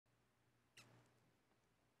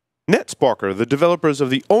NetSparker, the developers of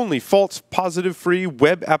the only false positive-free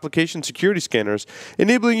web application security scanners,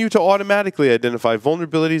 enabling you to automatically identify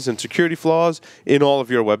vulnerabilities and security flaws in all of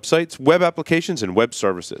your websites, web applications, and web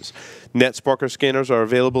services. NetSparker scanners are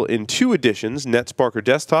available in 2 editions, NetSparker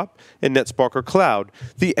Desktop and NetSparker Cloud,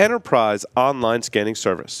 the enterprise online scanning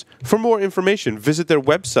service. For more information, visit their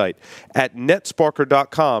website at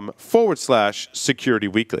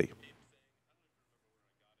netsparker.com/securityweekly.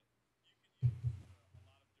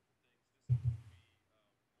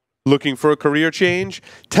 Looking for a career change?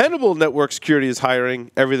 Tenable Network Security is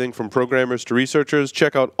hiring everything from programmers to researchers.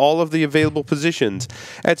 Check out all of the available positions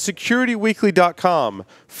at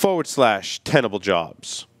securityweekly.com/tenable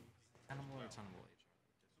jobs.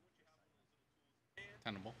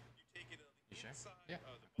 Tenable. You sure? Yeah.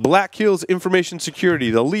 Black Hills Information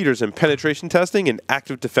Security, the leaders in penetration testing and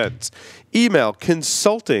active defense. Email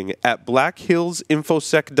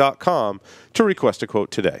consulting@blackhillsinfosec.com to request a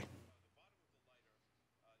quote today.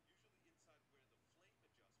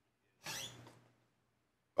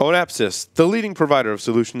 Onapsis, the leading provider of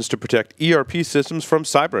solutions to protect ERP systems from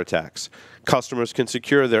cyber attacks. Customers can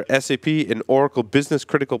secure their SAP and Oracle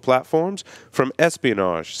business-critical platforms from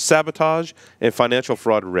espionage, sabotage, and financial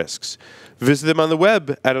fraud risks. Visit them on the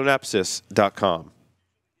web at onapsis.com.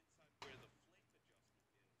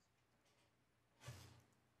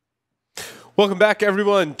 Welcome back,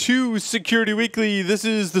 everyone, to Security Weekly. This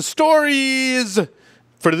is the stories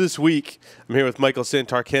for this week. I'm here with Michael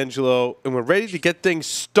Santarcangelo, and we're ready to get things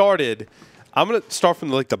started. I'm going to start from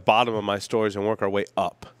the bottom of my stories and work our way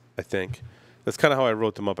up, I think. That's kind of how I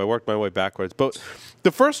wrote them up. I worked my way backwards. But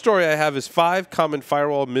the first story I have is 5 common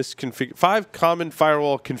firewall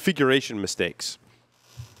configuration mistakes.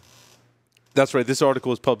 That's right. This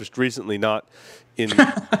article was published recently, not in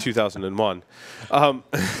 2001.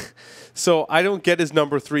 So I don't get his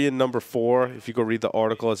number 3 and number 4. If you go read the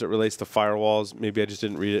article as it relates to firewalls, maybe I just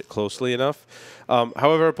didn't read it closely enough.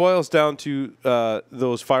 However, it boils down to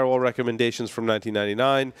those firewall recommendations from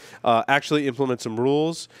 1999. Actually implement some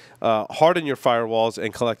rules, harden your firewalls,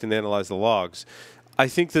 and collect and analyze the logs. I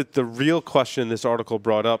think that the real question this article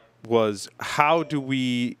brought up was, how do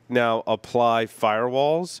we now apply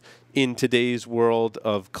firewalls in today's world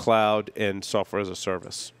of cloud and software as a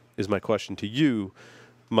service, is my question to you,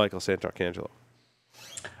 Michael Santarcangelo.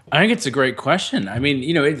 I think it's a great question. I mean,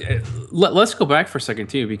 you know, let's go back for a second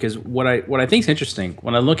too, because what I think is interesting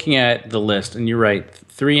when I'm looking at the list, and you're right,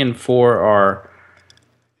 3 and 4 are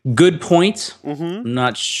good points. I'm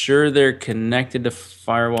not sure they're connected to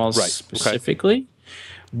firewalls specifically, okay.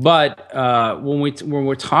 But when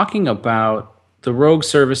we're talking about the rogue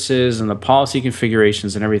services and the policy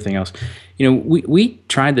configurations and everything else, you know, we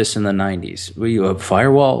tried this in the 90s. A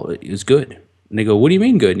firewall is good. And they go, what do you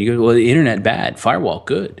mean good? And you go, well, the internet bad, firewall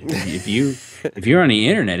good. If you're on the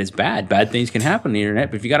internet, it's bad. Bad things can happen on the internet,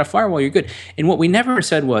 but if you got a firewall, you're good. And what we never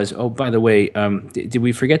said was, oh, by the way, did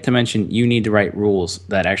we forget to mention you need to write rules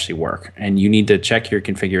that actually work, and you need to check your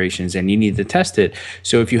configurations, and you need to test it.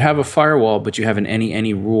 So if you have a firewall, but you have an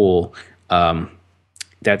any rule,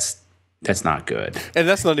 that's not good. And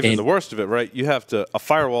that's not even the worst of it, right? You have to, a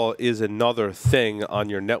firewall is another thing on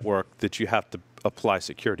your network that you have to apply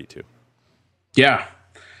security to. Yeah.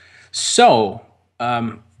 So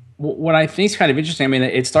what I think is kind of interesting, I mean,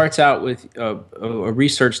 it starts out with a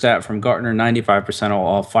research stat from Gartner, 95% of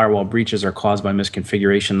all firewall breaches are caused by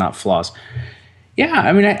misconfiguration, not flaws. Yeah,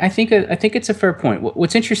 I mean, I think it's a fair point.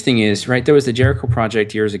 What's interesting is, right, there was the Jericho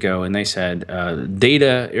project years ago, and they said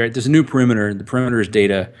data, right, there's a new perimeter. The perimeter is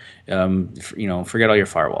data. You know, forget all your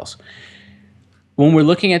firewalls. When we're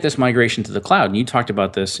looking at this migration to the cloud, and you talked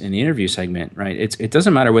about this in the interview segment, right? It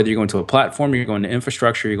doesn't matter whether you're going to a platform, you're going to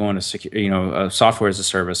infrastructure, you're going to software as a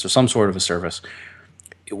service or some sort of a service.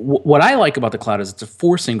 What I like about the cloud is it's a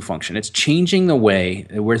forcing function. It's changing the way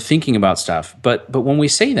that we're thinking about stuff. But when we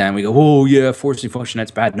say that, we go, oh yeah, forcing function,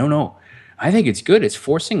 that's bad. No. I think it's good. It's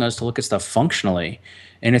forcing us to look at stuff functionally,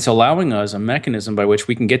 and it's allowing us a mechanism by which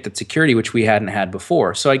we can get the security which we hadn't had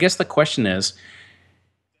before. So I guess the question is,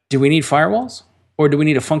 do we need firewalls? Or do we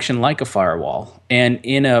need a function like a firewall? And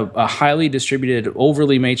in a highly distributed,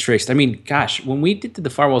 overly matrixed, I mean, gosh, when we did the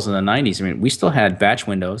firewalls in the 90s, I mean, we still had batch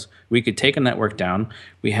windows. We could take a network down.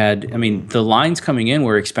 We had, I mean, the lines coming in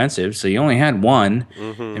were expensive, so you only had one.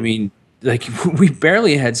 I mean, like, we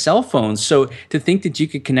barely had cell phones. So to think that you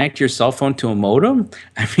could connect your cell phone to a modem,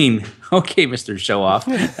 I mean, okay, Mr. Show Off,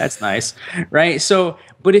 that's nice, right? So,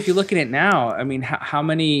 but if you look at it now, I mean, how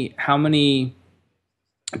many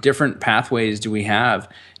different pathways do we have,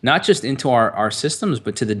 not just into our systems,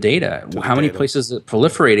 but to the data? How many places is it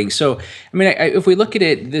proliferating? So, I mean, if we look at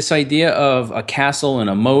it, this idea of a castle and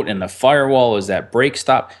a moat and a firewall is that break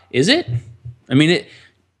stop. Is it? I mean,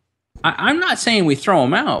 I'm not saying we throw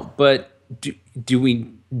them out, but do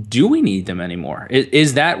we need them anymore?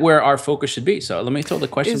 Is that where our focus should be? So let me throw the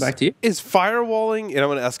question back to you. Is firewalling, and I'm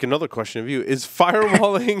going to ask another question of you, is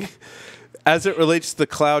firewalling as it relates to the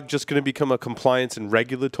cloud just going to become a compliance and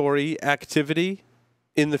regulatory activity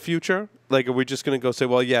in the future? Like, are we just going to go say,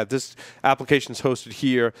 well, yeah, this application's hosted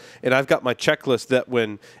here, and I've got my checklist that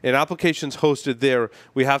when an application's hosted there,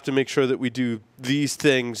 we have to make sure that we do these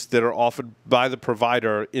things that are offered by the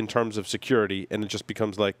provider in terms of security, and it just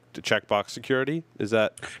becomes like the checkbox security? Is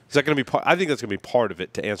that going to be part? I think that's going to be part of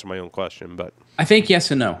it, to answer my own question. But I think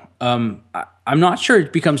yes and no. I'm not sure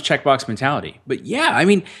it becomes checkbox mentality, but yeah, I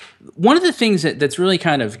mean, one of the things that's really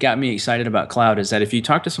kind of got me excited about cloud is that if you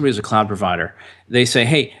talk to somebody who's a cloud provider, they say,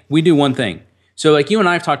 hey, we do one thing. So like you and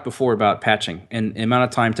I have talked before about patching and the amount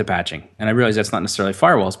of time to patching. And I realize that's not necessarily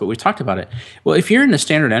firewalls, but we've talked about it. Well, if you're in a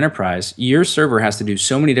standard enterprise, your server has to do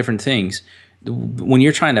so many different things. When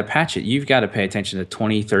you're trying to patch it, you've got to pay attention to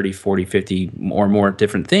 20, 30, 40, 50 or more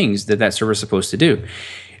different things that server is supposed to do.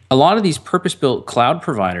 A lot of these purpose-built cloud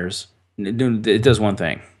providers, it does one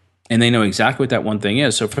thing, and they know exactly what that one thing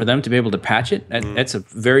is. So for them to be able to patch it, that's a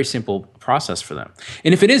very simple process for them.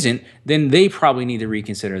 And if it isn't, then they probably need to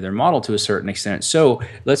reconsider their model to a certain extent. So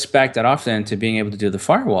let's back that off then to being able to do the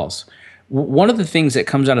firewalls. One of the things that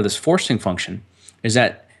comes out of this forcing function is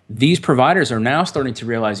that these providers are now starting to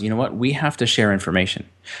realize, you know what, we have to share information,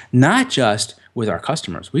 not just with our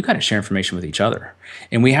customers. We've got to share information with each other,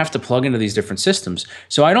 and we have to plug into these different systems.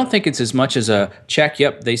 So I don't think it's as much as a check,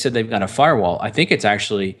 yep, they said they've got a firewall. I think it's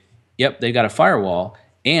actually, yep, they've got a firewall,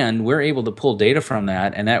 and we're able to pull data from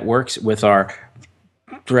that, and that works with our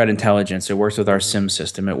threat intelligence. It works with our SIM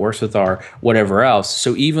system. It works with our whatever else.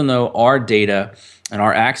 So even though our data and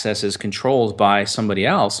our access is controlled by somebody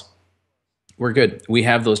else, we're good. We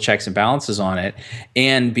have those checks and balances on it.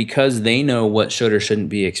 And because they know what should or shouldn't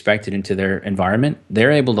be expected into their environment,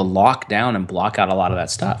 they're able to lock down and block out a lot of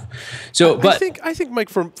that stuff. So, I think, Mike,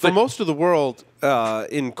 for most of the world,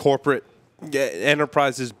 in corporate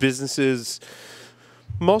enterprises, businesses,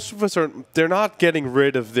 most of us they're not getting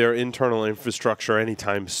rid of their internal infrastructure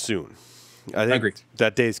anytime soon. I agree.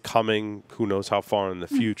 That day's coming. Who knows how far in the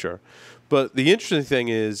future. But the interesting thing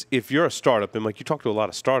is, if you're a startup, and like you talk to a lot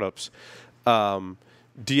of startups,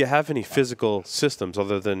 do you have any physical systems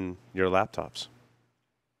other than your laptops?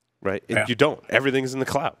 Right? Yeah. You don't. Everything's in the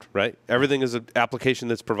cloud, right? Everything is an application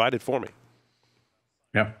that's provided for me.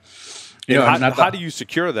 Yeah. How do you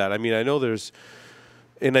secure that? I mean, I know there's,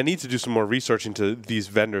 and I need to do some more research into these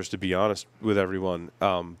vendors, to be honest with everyone.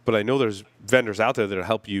 But I know there's vendors out there that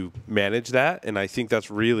help you manage that, and I think that's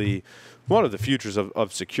really one of the futures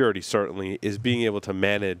of security, certainly, is being able to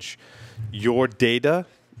manage your data.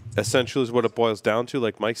 Essentially is what it boils down to,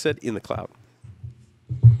 like Mike said, in the cloud.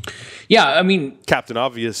 Yeah, I mean, Captain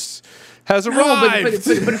Obvious has arrived. But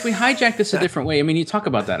if we hijack this a different way, I mean, you talk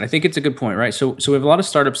about that. I think it's a good point, right? So we have a lot of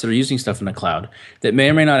startups that are using stuff in the cloud that may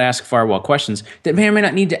or may not ask firewall questions, that may or may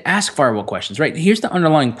not need to ask firewall questions, right? Here's the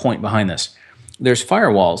underlying point behind this. There's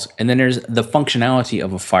firewalls, and then there's the functionality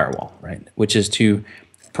of a firewall, right? Which is to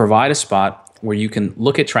provide a spot where you can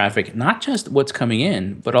look at traffic, not just what's coming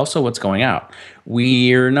in, but also what's going out.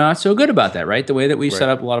 We're not so good about that, right? The way that we've set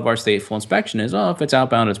up a lot of our stateful inspection is, oh, if it's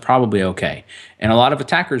outbound, it's probably okay. And a lot of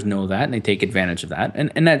attackers know that, and they take advantage of that.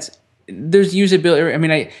 And there's usability. I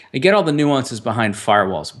mean, I get all the nuances behind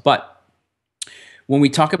firewalls, but when we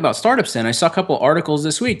talk about startups, then I saw a couple of articles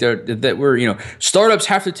this week that were, startups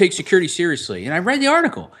have to take security seriously. And I read the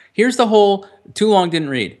article. Here's the whole, too long didn't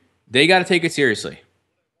read. They got to take it seriously.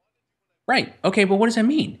 Right. Okay, but what does that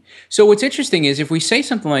mean? So what's interesting is if we say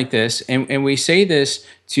something like this and we say this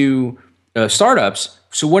to startups,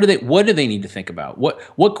 so what do they need to think about?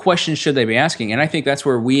 What questions should they be asking? And I think that's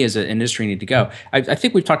where we as an industry need to go. I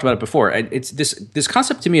think we've talked about it before. It's this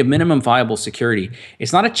concept to me of minimum viable security.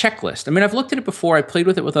 It's not a checklist. I mean, I've looked at it before. I played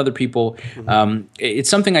with it with other people. Mm-hmm. It's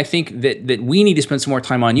something I think that we need to spend some more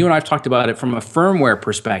time on. You and I have talked about it from a firmware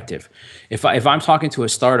perspective. If I'm talking to a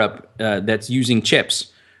startup that's using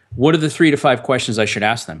chips, what are the 3 to 5 questions I should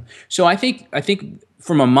ask them? So I think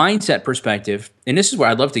from a mindset perspective, and this is where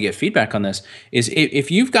I'd love to get feedback on this, is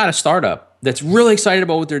if you've got a startup that's really excited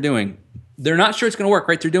about what they're doing, they're not sure it's going to work,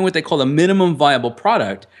 right? They're doing what they call a minimum viable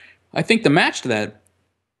product. I think the match to that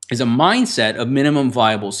is a mindset of minimum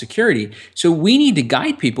viable security. So we need to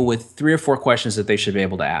guide people with 3 or 4 questions that they should be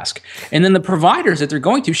able to ask. And then the providers that they're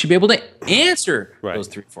going to should be able to answer those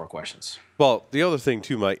 3 or 4 questions. Well, the other thing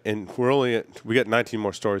too, Mike, and we got 19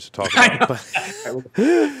 more stories to talk about.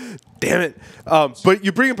 But, damn it. But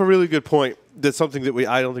you bring up a really good point. That's something that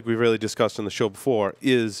I don't think we've really discussed on the show before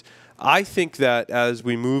is I think that as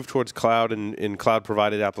we move towards cloud and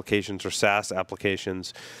cloud-provided applications or SaaS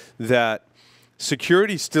applications, that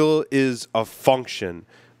security still is a function,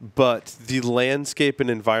 but the landscape and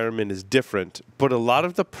environment is different. But a lot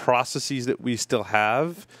of the processes that we still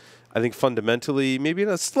have, I think fundamentally, maybe at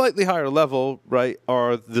a slightly higher level, right,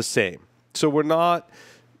 are the same. So we're not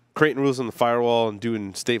creating rules on the firewall and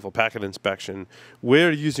doing stateful packet inspection.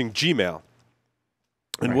 We're using Gmail.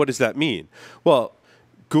 And what does that mean? Well,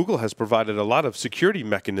 Google has provided a lot of security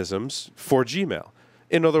mechanisms for Gmail.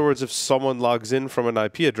 In other words, if someone logs in from an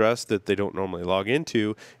IP address that they don't normally log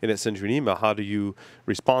into and it sends you an email, how do you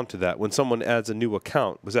respond to that? When someone adds a new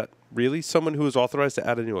account, was that really someone who is authorized to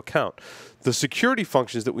add a new account? The security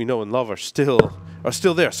functions that we know and love are still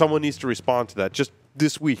there. Someone needs to respond to that. Just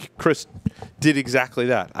this week, Chris did exactly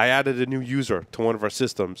that. I added a new user to one of our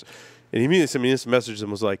systems, and he immediately sent me this message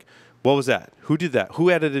and was like, what was that? Who did that? Who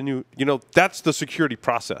added a new, that's the security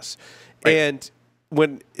process. Right. And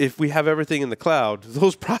if we have everything in the cloud,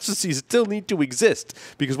 those processes still need to exist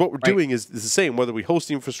because what we're doing is the same, whether we host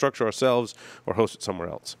the infrastructure ourselves or host it somewhere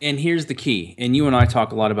else. And here's the key, and you and I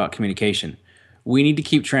talk a lot about communication. We need to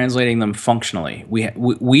keep translating them functionally.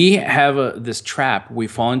 We have this trap we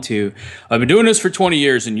fall into. I've been doing this for 20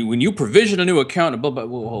 years, and when you provision a new account, blah, blah,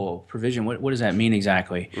 whoa, provision, what does that mean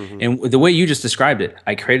exactly? Mm-hmm. And the way you just described it,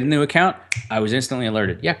 I created a new account, I was instantly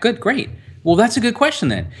alerted. Yeah, good, great. Well, that's a good question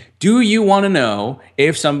then. Do you want to know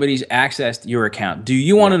if somebody's accessed your account? Do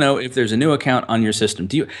you want to know if there's a new account on your system?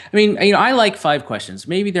 I like 5 questions.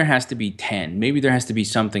 Maybe there has to be 10. Maybe there has to be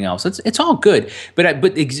something else. It's all good. But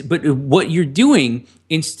what you're doing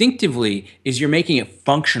instinctively is you're making it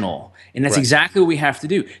functional. And that's exactly what we have to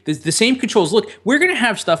do. The same controls. Look, we're going to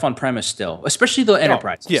have stuff on premise still, especially the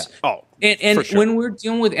enterprises. Yeah. Oh, and when we're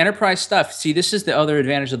dealing with enterprise stuff, see, this is the other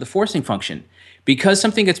advantage of the forcing function. Because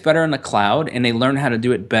something gets better in the cloud and they learn how to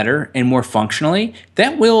do it better and more functionally,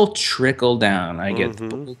 that will trickle down.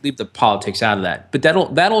 We'll leave the politics out of that. But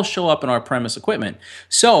that'll show up in our premise equipment.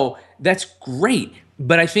 So that's great.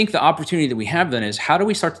 But I think the opportunity that we have then is how do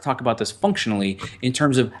we start to talk about this functionally in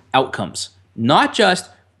terms of outcomes? Not just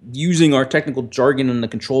using our technical jargon and the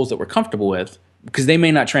controls that we're comfortable with, because they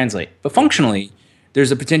may not translate. But functionally,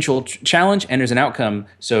 there's a potential challenge and there's an outcome.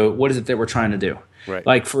 So what is it that we're trying to do? Right.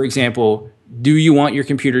 Like, for example, do you want your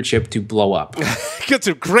computer chip to blow up? That's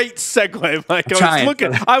a great segue, Mike.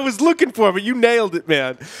 I was looking for it, but you nailed it,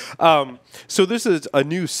 man. So this is a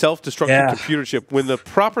new self-destructing computer chip. When the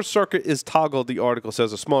proper circuit is toggled, the article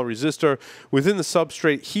says a small resistor within the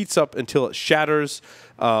substrate heats up until it shatters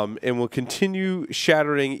and will continue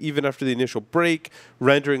shattering even after the initial break,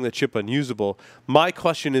 rendering the chip unusable. My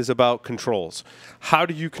question is about controls. How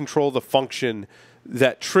do you control the function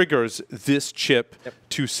that triggers this chip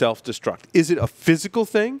to self-destruct? Is it a physical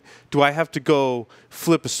thing? Do I have to go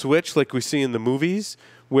flip a switch like we see in the movies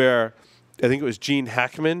where I think it was Gene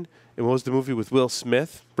Hackman, and what was the movie with Will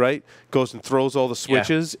Smith, right? Goes and throws all the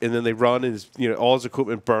switches and then they run and all his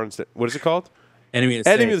equipment burns. What is it called? Enemy of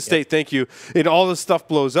the State, thank you. And all this stuff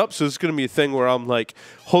blows up, so it's going to be a thing where I'm like,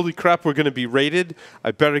 holy crap, we're going to be raided.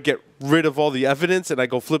 I better get rid of all the evidence, and I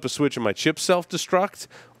go flip a switch and my chip self-destruct?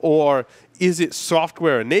 Or is it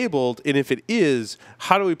software enabled? And if it is,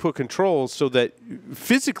 how do we put controls so that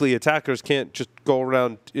physically attackers can't just go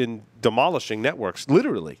around in demolishing networks,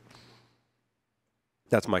 literally?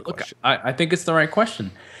 That's my question. I think it's the right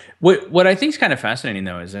question. What I think is kind of fascinating,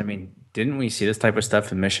 though, is, didn't we see this type of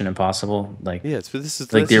stuff in Mission Impossible? This is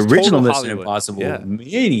the original Mission Impossible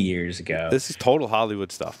many years ago. This is total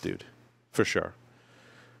Hollywood stuff, dude, for sure.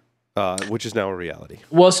 Which is now a reality.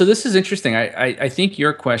 Well, so this is interesting. I think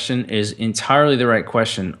your question is entirely the right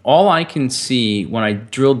question. All I can see when I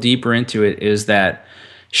drill deeper into it is that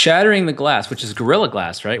shattering the glass, which is Gorilla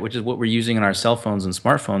Glass, right? Which is what we're using in our cell phones and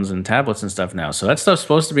smartphones and tablets and stuff now. So that stuff's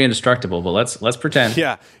supposed to be indestructible, but let's pretend.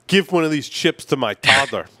 Yeah, give one of these chips to my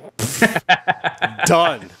toddler.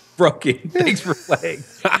 Done. Broken. Thanks for playing.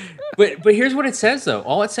 But here's what it says, though.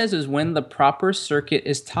 All it says is when the proper circuit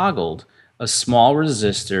is toggled, a small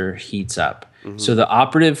resistor heats up. Mm-hmm. So the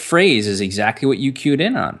operative phrase is exactly what you cued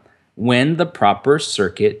in on. When the proper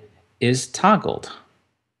circuit is toggled.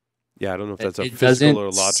 Yeah, I don't know if that's a It physical or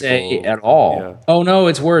doesn't logical. say at all. Yeah. Oh no,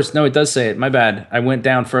 it's worse. No, it does say it. My bad. I went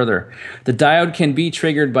down further. The diode can be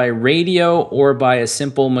triggered by radio or by a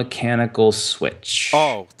simple mechanical switch.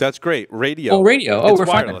 Oh, that's great. Radio. Oh, radio. Oh, it's we're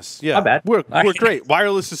fine wireless. then. Yeah, My bad. We're great.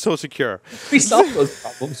 Wireless is so secure. We solved those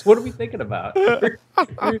problems. What are we thinking about? We're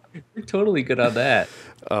totally good on that.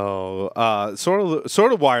 Oh,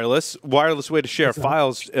 sort of wireless. Wireless way to share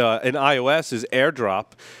files in iOS is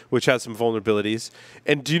AirDrop, which has some vulnerabilities.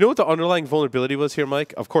 And do you know what the underlying vulnerability was here,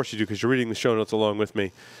 Mike? Of course you do, because you're reading the show notes along with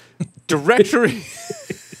me. Directory.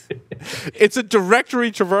 It's a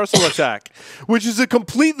directory traversal attack, which is a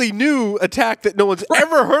completely new attack that no one's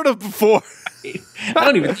ever heard of before. I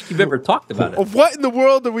don't even think you've ever talked about it. What in the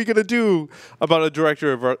world are we going to do about a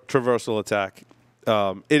directory traversal attack?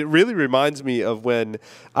 It really reminds me of when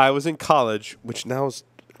I was in college, which now is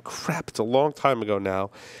crap. It's a long time ago now,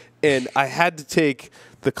 and I had to take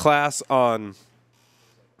the class on.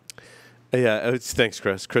 Yeah, thanks,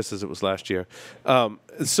 Chris. Chris says it was last year. I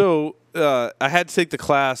had to take the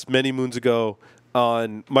class many moons ago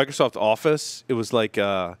on Microsoft Office. It was like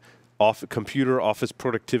computer office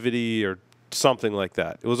productivity or something like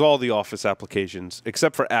that. It was all the Office applications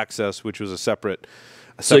except for Access, which was a separate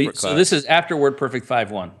class. So this is after WordPerfect 5.1.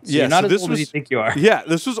 So yeah, you're not so as old as you think you are. Yeah,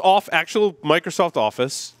 this was actual Microsoft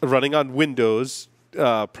Office running on Windows,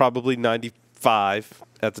 probably 95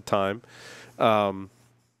 at the time. But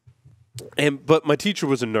my teacher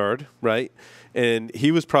was a nerd, right? And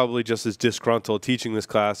he was probably just as disgruntled teaching this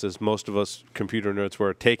class as most of us computer nerds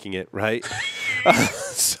were taking it, right?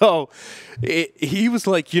 So he was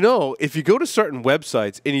like, if you go to certain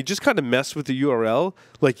websites and you just kind of mess with the URL,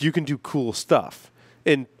 like you can do cool stuff.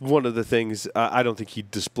 And one of the things, I don't think he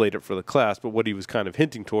displayed it for the class, but what he was kind of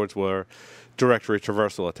hinting towards were directory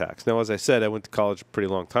traversal attacks. Now, as I said, I went to college a pretty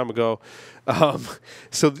long time ago.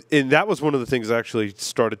 And that was one of the things that actually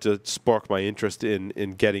started to spark my interest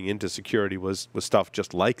in getting into security was stuff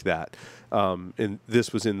just like that. And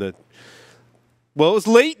this was it was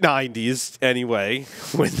late 90s anyway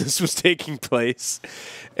when this was taking place.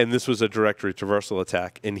 And this was a directory traversal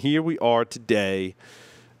attack. And here we are today,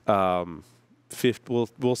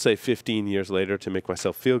 we'll say 15 years later to make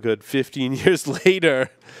myself feel good. 15 years later,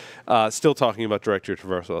 still talking about directory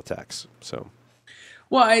traversal attacks. So,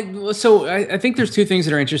 well, I think there's two things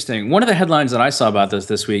that are interesting. One of the headlines that I saw about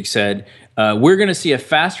this week said we're going to see a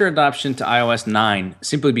faster adoption to iOS 9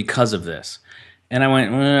 simply because of this. And I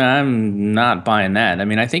went, I'm not buying that. I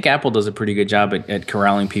mean, I think Apple does a pretty good job at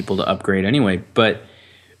corralling people to upgrade anyway. But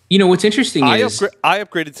what's interesting is I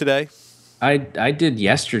upgraded today. I did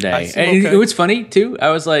yesterday. Okay. And what's funny, too, I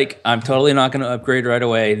was like, I'm totally not going to upgrade right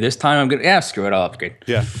away. This time I'm going to, screw it, I'll upgrade.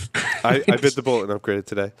 Yeah. I bit the bullet and upgraded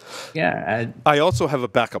today. Yeah. I also have a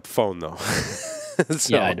backup phone, though.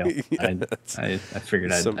 Yeah, I don't. I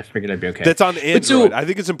figured I'd be okay. That's on Android. I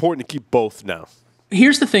think it's important to keep both now.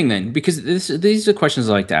 Here's the thing, then, because these are questions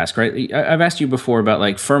I like to ask, right? I've asked you before about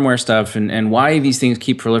like firmware stuff and why these things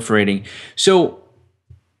keep proliferating. So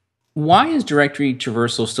why is directory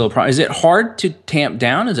traversal still a problem? Is it hard to tamp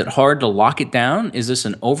down? Is it hard to lock it down? Is this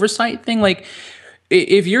an oversight thing? Like,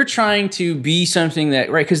 if you're trying to be something that,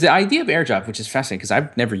 right, because the idea of AirDrop, which is fascinating because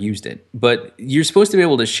I've never used it, but you're supposed to be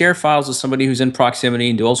able to share files with somebody who's in proximity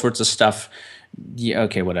and do all sorts of stuff. Yeah,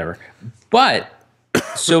 okay, whatever. But,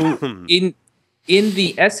 so in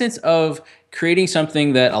the essence of creating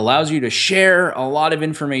something that allows you to share a lot of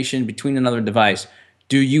information between another device,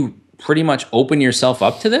 do you pretty much open yourself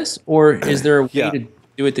up to this, or is there a way to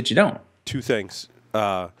do it that you don't? Two things.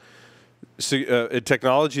 A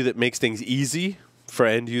technology that makes things easy for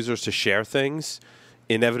end users to share things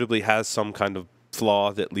inevitably has some kind of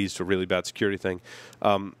flaw that leads to a really bad security thing.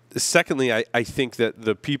 Secondly, I think that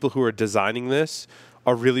the people who are designing this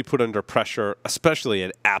are really put under pressure, especially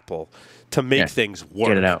at Apple, to make things work.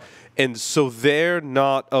 Get it out. And so they're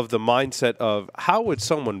not of the mindset of, how would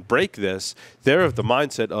someone break this? They're of the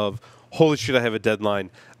mindset of, holy shit, I have a deadline.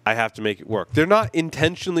 I have to make it work. They're not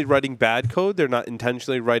intentionally writing bad code. They're not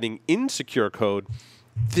intentionally writing insecure code.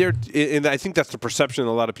 And I think that's the perception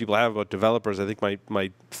a lot of people have about developers. I think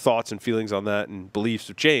my thoughts and feelings on that and beliefs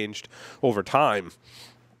have changed over time.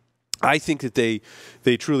 I think that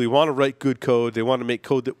they truly want to write good code. They want to make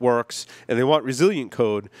code that works, and they want resilient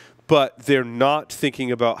code. But they're not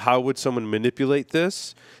thinking about how would someone manipulate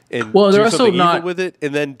this and do something evil with it,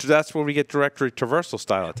 and then that's where we get directory traversal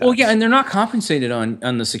style attacks. Well, yeah, and they're not compensated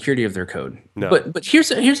on the security of their code. No. But here's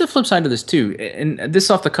the flip side of this too, and this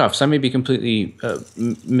is off the cuff, so I may be completely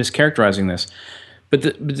mischaracterizing this. But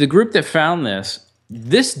the group that found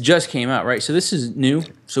this just came out, right? So this is new.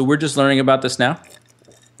 So we're just learning about this now,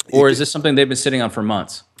 or is this something they've been sitting on for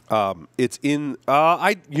months? It's in.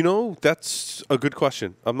 That's a good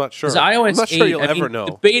question. I'm not sure. Because iOS I'm not 8, sure you'll ever know.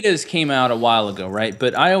 The betas came out a while ago, right?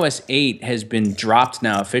 But iOS 8 has been dropped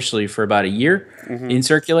now officially for about a year in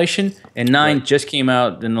circulation, and 9 just came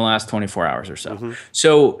out in the last 24 hours or so.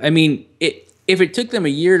 So, I mean, if it took them a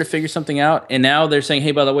year to figure something out, and now they're saying,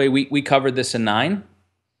 hey, by the way, we covered this in 9,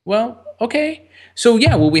 well, okay. So,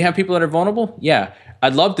 yeah, will we have people that are vulnerable? Yeah.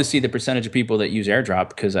 I'd love to see the percentage of people that use AirDrop,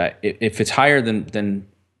 because if it's higher than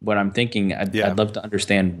what I'm thinking, I'd love to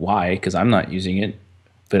understand why, because I'm not using it.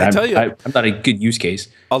 But I'm not a good use case.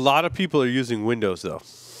 A lot of people are using Windows, though.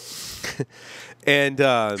 And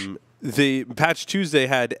the Patch Tuesday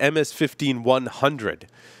had MS15-100.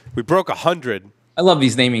 We broke 100. I love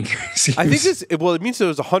these naming. I think it means there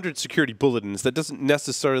was 100 security bulletins. That doesn't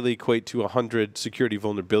necessarily equate to 100 security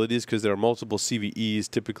vulnerabilities, because there are multiple CVEs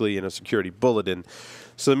typically in a security bulletin.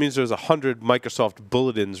 So that means there's 100 Microsoft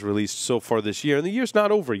bulletins released so far this year, and the year's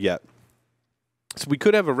not over yet. So we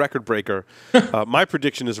could have a record breaker. My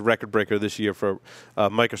prediction is a record breaker this year for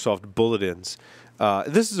Microsoft bulletins.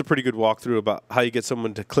 This is a pretty good walkthrough about how you get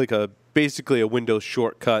someone to click basically a Windows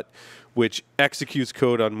shortcut which executes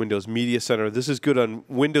code on Windows Media Center. This is good on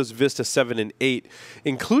Windows Vista 7 and 8,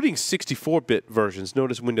 including 64-bit versions.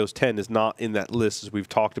 Notice Windows 10 is not in that list, as we've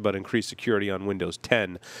talked about increased security on Windows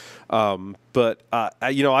 10. But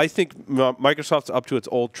I think Microsoft's up to its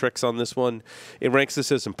old tricks on this one. It ranks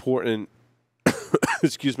this as important,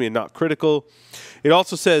 excuse me, and not critical. It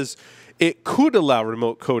also says it could allow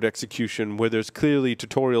remote code execution where there's clearly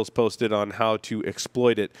tutorials posted on how to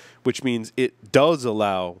exploit it, which means it does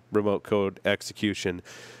allow remote code execution.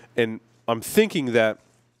 And I'm thinking that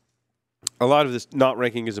a lot of this not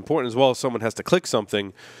ranking is important, as well as someone has to click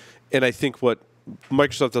something. And I think what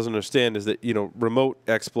Microsoft doesn't understand is that, remote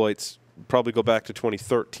exploits probably go back to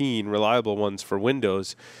 2013, reliable ones for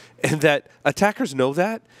Windows, and that attackers know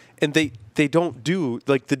that, and they don't do,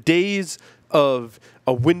 like, the days of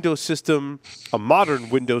a Windows system, a modern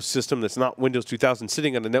Windows system that's not Windows 2000,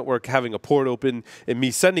 sitting on a network, having a port open, and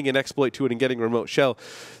me sending an exploit to it and getting a remote shell,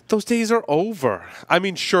 those days are over. I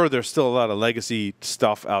mean, sure, there's still a lot of legacy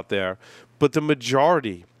stuff out there, but the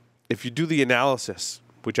majority, if you do the analysis,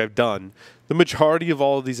 which I've done, the majority of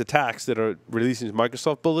all of these attacks that are releasing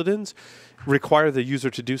Microsoft bulletins require the user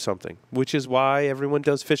to do something, which is why everyone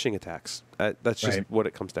does phishing attacks. That's just what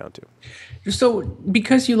it comes down to. So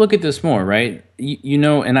because you look at this more, right,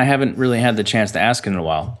 and I haven't really had the chance to ask in a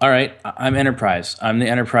while. All right, I'm enterprise. I'm the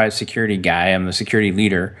enterprise security guy. I'm the security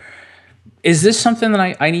leader. Is this something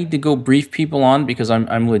that I need to go brief people on, because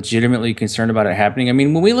I'm legitimately concerned about it happening? I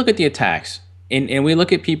mean, when we look at the attacks, and we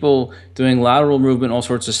look at people doing lateral movement, all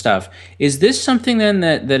sorts of stuff, is this something then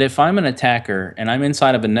that if I'm an attacker and I'm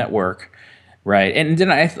inside of a network, right? And then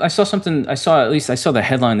I saw something, I saw the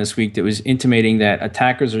headline this week that was intimating that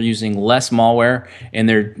attackers are using less malware and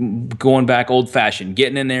they're going back old-fashioned,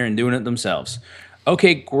 getting in there and doing it themselves.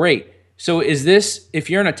 Okay, great. So is this, if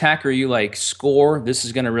you're an attacker, you like score, this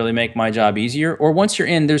is going to really make my job easier? Or once you're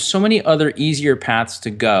in, there's so many other easier paths to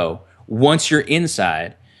go once you're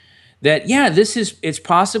inside that, yeah, it's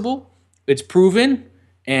possible, it's proven,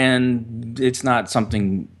 and it's not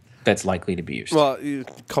something that's likely to be used. Well, a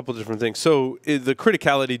couple different things. So the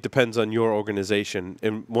criticality depends on your organization.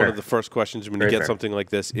 And one of the first questions when you get something like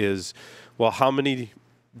this is, well, how many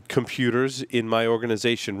computers in my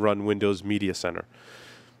organization run Windows Media Center?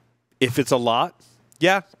 If it's a lot,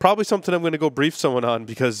 yeah, probably something I'm going to go brief someone on,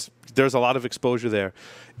 because there's a lot of exposure there.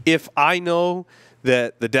 If I know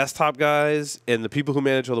that the desktop guys and the people who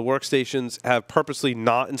manage all the workstations have purposely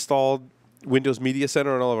not installed Windows Media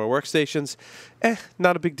Center on all of our workstations,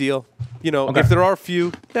 not a big deal. If there are a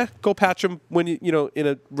few, go patch them when in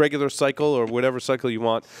a regular cycle or whatever cycle you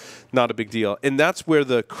want. Not a big deal. And that's where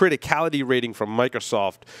the criticality rating from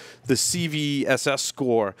Microsoft, the CVSS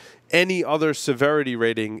score, any other severity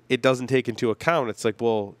rating, it doesn't take into account. It's like,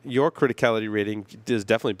 well, your criticality rating is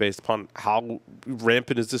definitely based upon how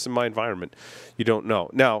rampant is this in my environment. You don't know.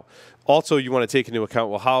 Now, also you want to take into account,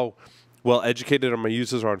 well, how well educated are my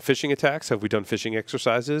users on phishing attacks? Have we done phishing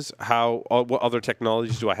exercises? What other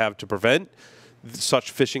technologies do I have to prevent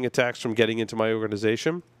such phishing attacks from getting into my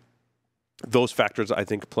organization? Those factors, I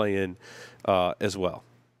think, play in as well.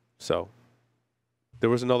 So there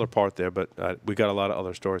was another part there, but we got a lot of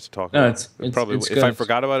other stories to talk about. It's if I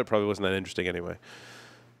forgot about it, probably wasn't that interesting anyway.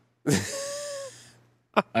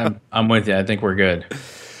 I'm with you. I think we're good.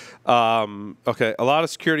 Okay, a lot of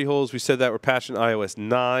security holes. We said that we're patching iOS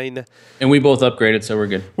 9. And we both upgraded, so we're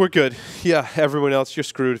good. We're good. Yeah, everyone else, you're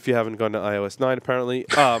screwed if you haven't gone to iOS 9, apparently.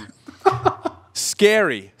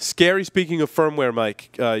 Scary. Speaking of firmware,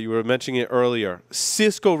 Mike, you were mentioning it earlier.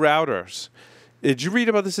 Cisco routers Did you read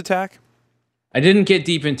about this attack? I didn't get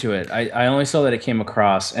deep into it. I only saw that it came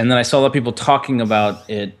across, and then I saw a lot of people talking about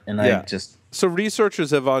it, and I just... So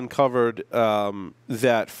researchers have uncovered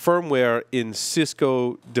that firmware in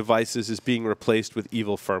Cisco devices is being replaced with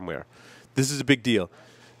evil firmware. This is a big deal.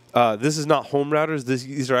 This is not home routers.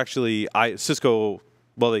 These are actually Cisco.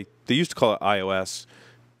 Well, they used to call it iOS.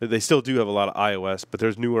 They still do have a lot of iOS, but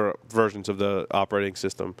there's newer versions of the operating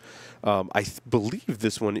system. I believe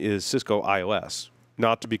this one is Cisco iOS,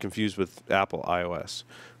 not to be confused with Apple iOS,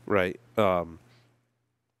 right?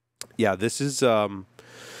 Yeah, this is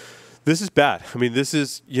bad. I mean, this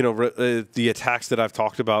is, the attacks that I've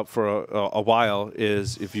talked about for a while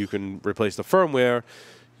is if you can replace the firmware,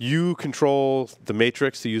 you control the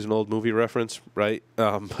matrix, to use an old movie reference, right?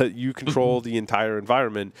 But you control the entire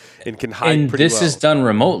environment and can hide pretty well. And this is done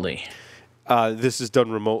remotely. This is done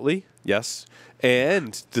remotely, yes.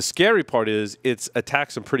 And the scary part is it's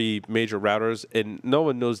attacked some pretty major routers, and no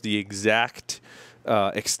one knows the exact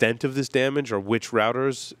extent of this damage or which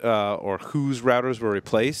routers or whose routers were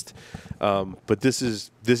replaced. But this is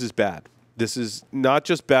bad. This is not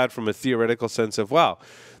just bad from a theoretical sense of, wow,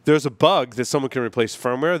 there's a bug that someone can replace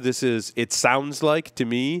firmware. It sounds like to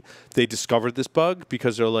me they discovered this bug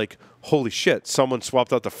because they're like, holy shit, someone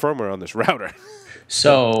swapped out the firmware on this router.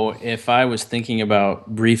 So if I was thinking about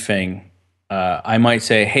briefing, I might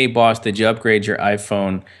say, hey, boss, did you upgrade your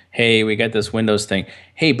iPhone? Hey, we got this Windows thing.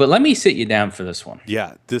 Hey, but let me sit you down for this one.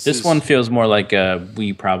 Yeah. This one feels more like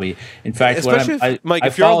we probably... In fact, especially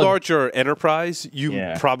if you're a larger enterprise,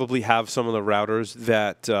 you probably have some of the routers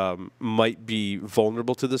that might be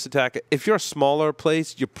vulnerable to this attack. If you're a smaller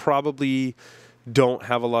place, you probably don't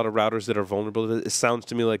have a lot of routers that are vulnerable to it. It sounds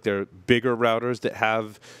to me like they're bigger routers that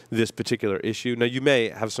have this particular issue. Now, you may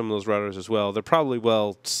have some of those routers as well. They're probably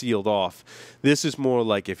well sealed off. This is more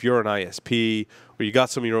like if you're an ISP or you got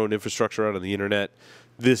some of your own infrastructure out on the internet,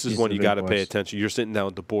 this is one you got to pay attention. You're sitting down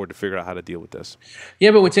with the board to figure out how to deal with this. Yeah,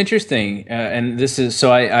 but what's interesting, and this is,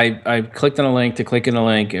 so I clicked on a link to click on a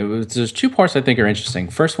link. There's two parts I think are interesting.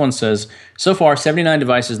 First one says, so far, 79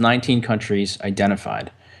 devices, 19 countries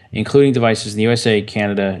identified, including devices in the USA,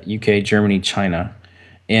 Canada, UK, Germany, China,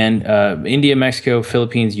 and India, Mexico,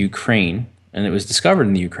 Philippines, Ukraine, and it was discovered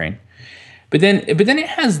in the Ukraine. But then it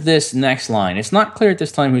has this next line. It's not clear at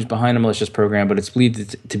this time who's behind a malicious program, but it's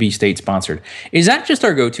believed to be state-sponsored. Is that just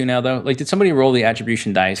our go-to now, though? Like, did somebody roll the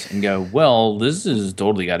attribution dice and go, well, this is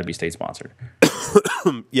totally got to be state-sponsored?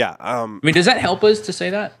 Yeah. I mean, does that help us to say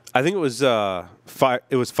that? I think it was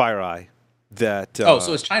FireEye.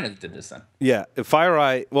 So it's China that did this then? Yeah,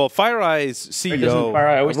 FireEye. Well, FireEye's CEO.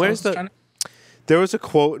 FireEye always tell us China? There was a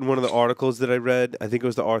quote in one of the articles that I read. I think it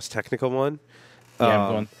was the Ars Technica one. Yeah,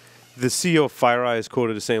 I'm going. The CEO of FireEye is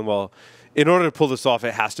quoted as saying, well, in order to pull this off,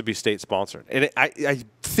 it has to be state-sponsored. And I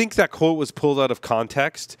think that quote was pulled out of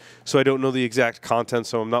context, so I don't know the exact content,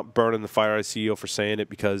 so I'm not burning the FireEye CEO for saying it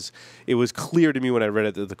because it was clear to me when I read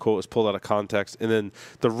it that the quote was pulled out of context. And then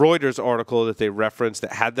the Reuters article that they referenced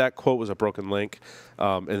that had that quote was a broken link,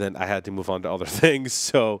 and then I had to move on to other things.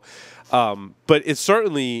 So, but it's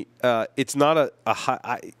certainly, it's not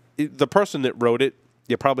the person that wrote it,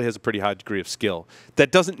 probably has a pretty high degree of skill.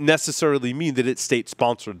 That doesn't necessarily mean that it's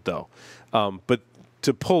state-sponsored, though. But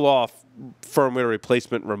to pull off firmware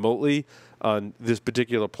replacement remotely on this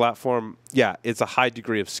particular platform, yeah, it's a high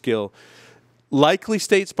degree of skill. Likely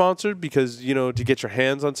state-sponsored because, to get your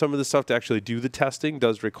hands on some of this stuff to actually do the testing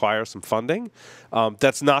does require some funding.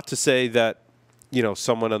 That's not to say that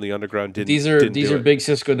someone on the underground didn't. These are big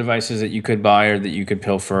Cisco devices that you could buy or that you could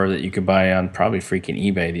pilfer, that you could buy on probably freaking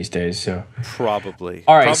eBay these days. So probably.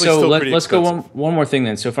 All right, probably so let's go one more thing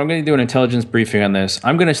then. So if I'm going to do an intelligence briefing on this,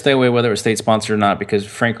 I'm going to stay away whether it's state sponsored or not because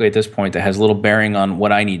frankly at this point that has little bearing on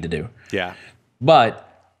what I need to do. Yeah. But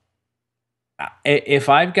if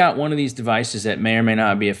I've got one of these devices that may or may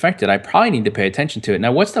not be affected, I probably need to pay attention to it.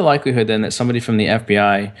 Now, what's the likelihood then that somebody from the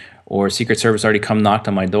FBI or Secret Service already come knocked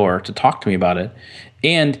on my door to talk to me about it?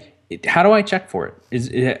 And how do I check for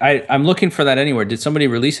it? I'm looking for that anywhere. Did somebody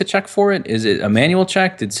release a check for it? Is it a manual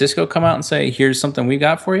check? Did Cisco come out and say, here's something we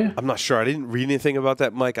got for you? I'm not sure. I didn't read anything about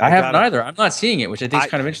that, Mike. I haven't either. I'm not seeing it, which I think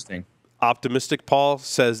is kind of interesting. Optimistic Paul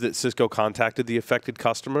says that Cisco contacted the affected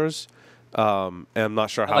customers. And I'm not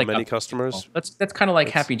sure how many customers. That's kind of like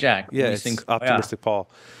Happy Jack. Yeah, it's Optimistic Paul.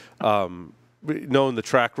 Knowing the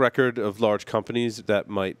track record of large companies, that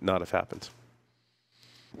might not have happened.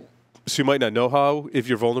 So you might not know if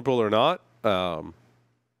you're vulnerable or not,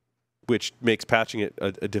 which makes patching it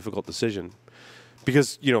a difficult decision.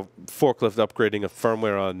 Because, forklift upgrading a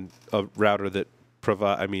firmware on a router that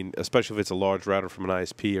especially if it's a large router from an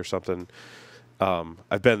ISP or something.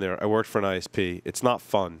 I've been there. I worked for an ISP. It's not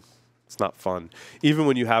fun. It's not fun. Even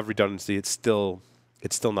when you have redundancy, it's still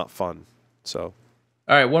not fun. So.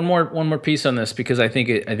 All right, one more piece on this because I think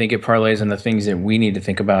it parlays on the things that we need to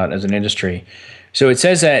think about as an industry. So it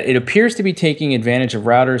says that it appears to be taking advantage of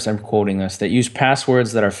routers, I'm quoting this, that use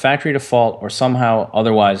passwords that are factory default or somehow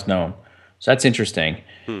otherwise known. So that's interesting.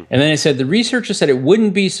 And then it said the researchers said it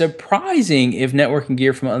wouldn't be surprising if networking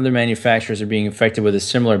gear from other manufacturers are being affected with a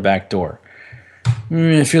similar backdoor.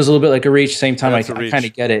 It feels a little bit like a reach. Same time, I kind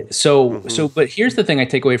of get it. So but here's the thing I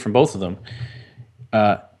take away from both of them.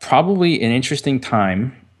 Probably an interesting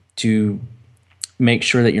time to make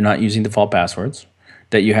sure that you're not using default passwords,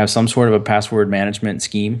 that you have some sort of a password management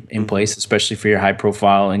scheme in place, especially for your high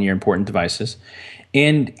profile and your important devices.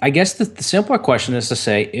 And I guess the simpler question is to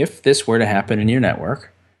say, if this were to happen in your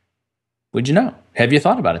network, would you know? Have you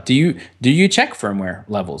thought about it? Do you check firmware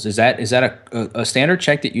levels? Is that a standard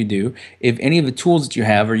check that you do? If any of the tools that you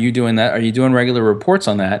have, are you doing that? Are you doing regular reports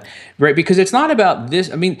on that? Right? Because it's not about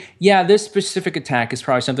this. I mean, yeah, this specific attack is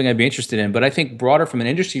probably something I'd be interested in, but I think broader from an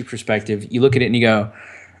industry perspective, you look at it and you go,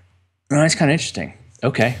 oh, that's kind of interesting.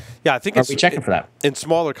 Okay. Yeah, I think are we checking for that? In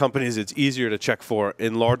smaller companies, it's easier to check for.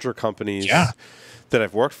 In larger companies that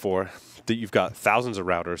I've worked for, that you've got thousands of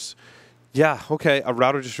routers. Yeah, okay, a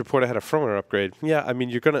router just reported I had a firmware upgrade. Yeah, I mean,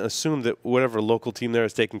 you're going to assume that whatever local team there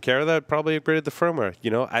is taking care of that probably upgraded the firmware.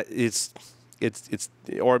 You know, it's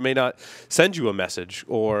or it may not send you a message.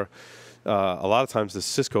 Or a lot of times the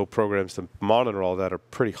Cisco programs to monitor all that are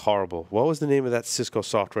pretty horrible. What was the name of that Cisco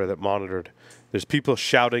software that monitored? There's people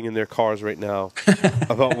shouting in their cars right now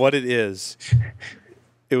about what it is.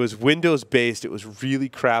 It was Windows-based. It was really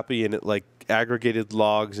crappy, and it like aggregated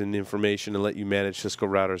logs and information and let you manage Cisco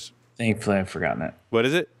routers. Thankfully, I've forgotten it. What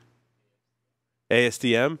is it?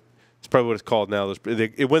 ASDM? It's probably what it's called now.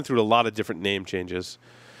 It went through a lot of different name changes.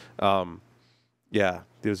 Yeah,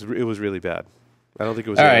 it was really bad. I don't think it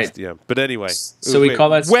was ASDM. Right. But anyway. So we call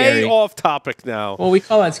that scary. Way off topic now. Well, we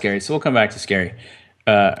call that scary, so we'll come back to scary.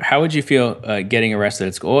 How would you feel getting arrested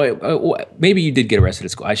at school? Maybe you did get arrested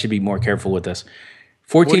at school. I should be more careful with this.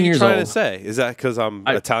 14 years old. What are you trying to say? Is that because I'm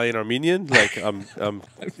Italian Armenian? Like you're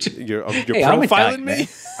hey, profiling me?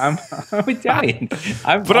 I'm Italian.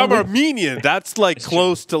 But I'm Armenian. That's like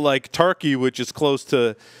close to like Turkey, which is close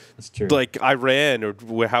to like Iran or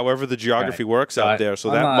however the geography works out there.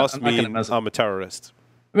 So that must mean I'm a terrorist.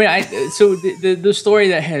 I mean, so the story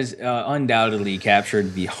that has undoubtedly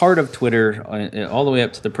captured the heart of Twitter all the way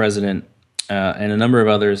up to the president and a number of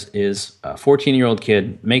others is a 14-year-old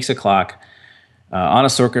kid makes a clock on a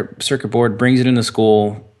circuit board, brings it into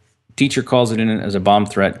school. Teacher calls it in as a bomb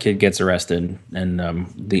threat. Kid gets arrested, and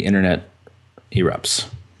the internet erupts.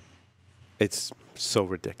 It's so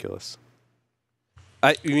ridiculous.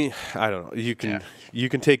 I mean, I don't know. You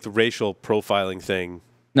can take the racial profiling thing.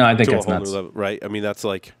 No, I think to that's a whole nuts. New level, right? I mean, that's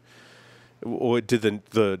like, did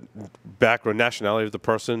the background nationality of the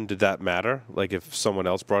person, did that matter? Like, if someone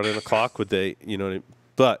else brought in a clock, would they? You know,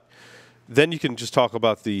 but then you can just talk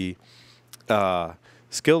about the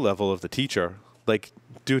skill level of the teacher. Like,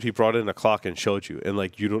 dude, he brought in a clock and showed you, and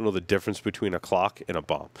like you don't know the difference between a clock and a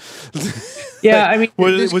bomb. Yeah, like, I mean,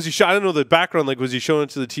 was he? I don't know the background. Like, was he showing it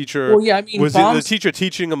to the teacher? Well, yeah, I mean, was the teacher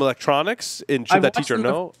teaching him electronics? And should that teacher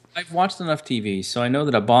know? I've watched enough TV, so I know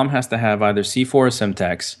that a bomb has to have either C4 or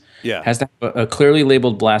Semtex. Yeah, has to have a clearly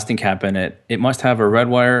labeled blasting cap in it. It must have a red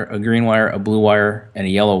wire, a green wire, a blue wire, and a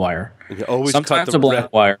yellow wire. You always sometimes cut the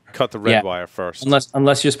black wire. Cut the red wire first,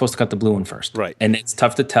 unless you're supposed to cut the blue one first. Right, and it's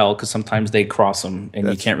tough to tell because sometimes they cross them and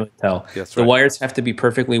you can't really tell. The wires have to be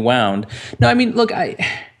perfectly wound. No, I mean, look, I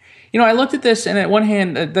looked at this, and at one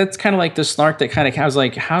hand, that's kind of like the snark that kind of I was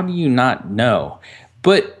like, how do you not know?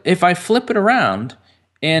 But if I flip it around,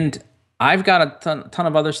 and I've got a ton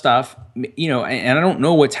of other stuff, and I don't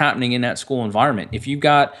know what's happening in that school environment. If you've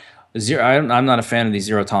got I'm not a fan of these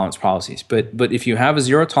zero tolerance policies, but if you have a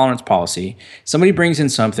zero tolerance policy, somebody brings in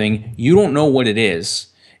something, you don't know what it is.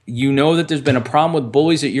 You know that there's been a problem with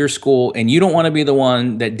bullies at your school, and you don't want to be the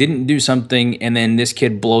one that didn't do something, and then this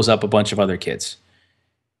kid blows up a bunch of other kids.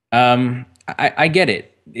 I get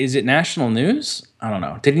it. Is it national news? I don't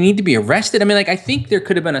know. Did he need to be arrested? I mean, like, I think there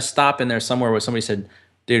could have been a stop in there somewhere where somebody said,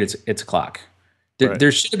 dude, it's a clock.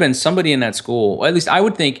 There should have been somebody in that school. Or at least I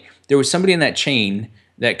would think there was somebody in that chain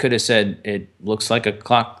that could have said, it looks like a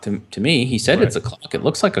clock to me. He said it's a clock. It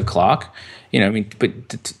looks like a clock. I mean, but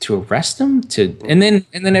to arrest him, and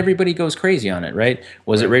then everybody goes crazy on it, right?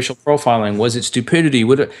 Was it racial profiling? Was it stupidity?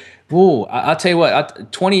 I'll tell you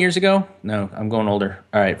what. 20 years ago, no, I'm going older.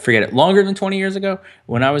 All right, forget it. Longer than 20 years ago,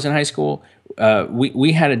 when I was in high school,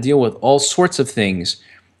 we had to deal with all sorts of things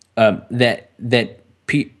that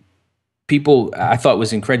people I thought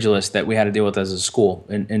was incredulous that we had to deal with as a school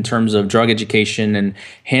in terms of drug education and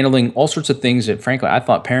handling all sorts of things that frankly I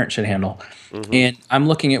thought parents should handle. And I'm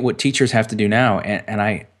looking at what teachers have to do now, and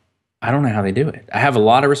I don't know how they do it. I have a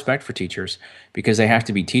lot of respect for teachers because they have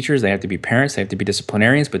to be teachers, they have to be parents, they have to be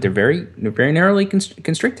disciplinarians, but they're very narrowly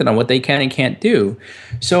constricted on what they can and can't do.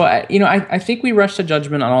 So, I think we rush to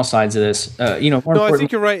judgment on all sides of this. No, I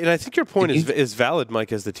think you're right, and I think your point is valid,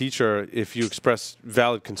 Mike. As the teacher, if you express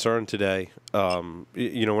valid concern today,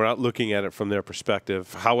 we're not looking at it from their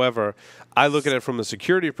perspective. However, I look at it from a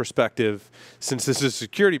security perspective, since this is a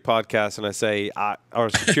security podcast, and I say our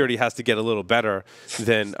security has to get a little better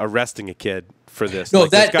than arresting a kid for this. No,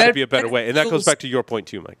 there's got to be a better way, and that goes back to your point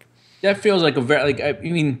too, Mike. That feels like a very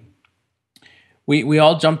we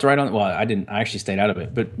all jumped right on. Well, I didn't. I actually stayed out of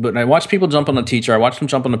it. But I watched people jump on the teacher. I watched them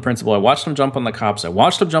jump on the principal. I watched them jump on the cops. I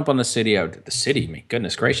watched them jump on the city. The city, my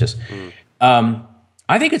goodness gracious.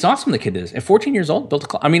 I think it's awesome the kid is. At 14 years old, built a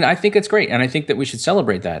club. I mean, I think it's great, and I think that we should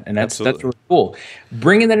celebrate that, and that's really cool.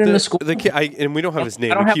 Bringing that into the school. The kid, and we don't have his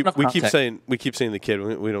name. We keep saying the kid.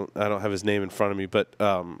 We don't. I don't have his name in front of me, but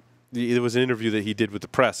there was an interview that he did with the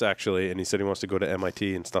press actually, and he said he wants to go to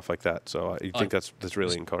MIT and stuff like that. So I think that's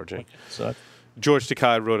really encouraging. George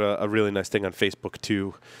Takei wrote a really nice thing on Facebook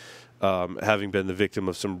too. Having been the victim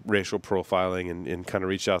of some racial profiling and kind of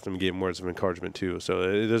reached out to him and gave him words of encouragement too. So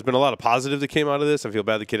there's been a lot of positive that came out of this. I feel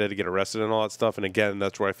bad the kid had to get arrested and all that stuff. And again,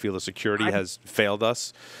 that's where I feel the security has failed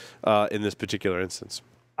us in this particular instance.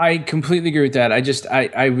 I completely agree with that.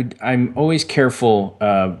 I'm always careful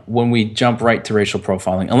when we jump right to racial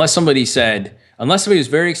profiling, unless somebody was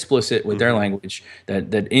very explicit with their language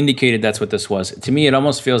that indicated that's what this was. To me, it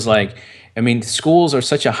almost feels like, schools are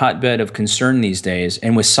such a hotbed of concern these days,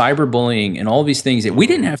 and with cyberbullying and all these things that we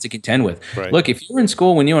didn't have to contend with. Right. Look, if you were in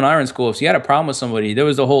school when you and I were in school, if you had a problem with somebody, there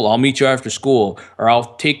was the whole "I'll meet you after school" or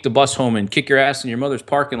 "I'll take the bus home and kick your ass in your mother's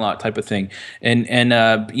parking lot" type of thing, and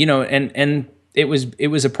it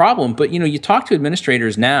was a problem. But you talk to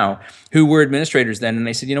administrators now who were administrators then, and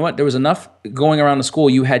they said, you know what, there was enough going around the school,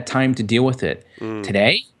 you had time to deal with it.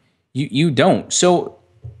 Today, you don't. So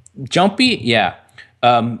jumpy, yeah.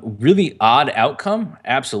 Really odd outcome,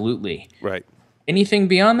 absolutely. Right. Anything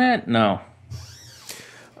beyond that? No.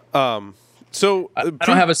 So I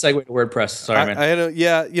don't have a segue to WordPress. Sorry, man.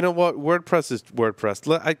 Yeah, you know what? WordPress is WordPress.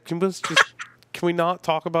 Can we not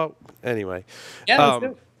talk about anyway? Yeah. Let's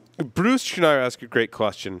do it. Bruce Schneider asked a great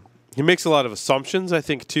question. He makes a lot of assumptions, I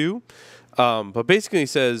think, too. But basically, he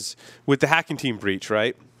says with the Hacking Team breach,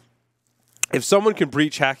 right? If someone can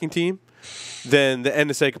breach Hacking Team, then the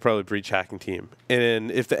NSA could probably breach Hacking Team.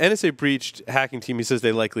 And if the NSA breached Hacking Team, he says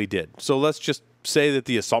they likely did. So let's just say that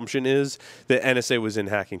the assumption is that NSA was in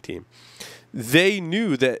Hacking Team. They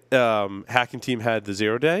knew that Hacking Team had the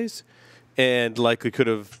 0 days and likely could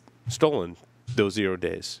have stolen those 0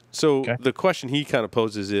 days. So the question he kind of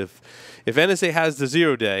poses, if NSA has the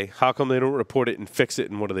 0 day, how come they don't report it and fix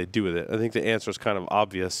it, and what do they do with it? I think the answer is kind of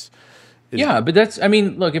obvious. Yeah, but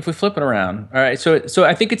look, if we flip it around, all right, so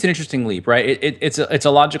I think it's an interesting leap, right? It's a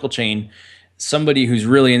logical chain. Somebody who's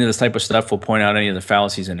really into this type of stuff will point out any of the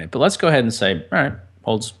fallacies in it. But let's go ahead and say, all right,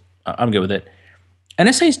 holds, I'm good with it.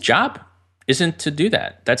 NSA's job isn't to do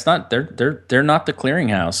that. That's not they're not the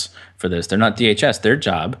clearinghouse for this. They're not DHS. Their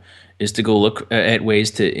job is to go look at ways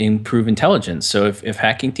to improve intelligence. So if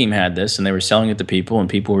Hacking Team had this and they were selling it to people and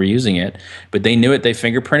people were using it, but they knew it, they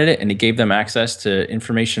fingerprinted it, and it gave them access to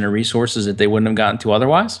information or resources that they wouldn't have gotten to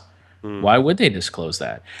otherwise, why would they disclose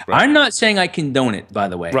that? Right. I'm not saying I condone it, by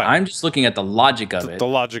the way. Right. I'm just looking at the logic of it. The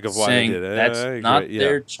logic of why they did it. That's not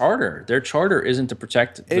their charter. Their charter isn't to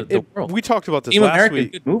protect the world. We talked about this Team last America,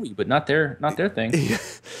 week. Good movie, but not their thing.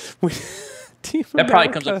 Team that America.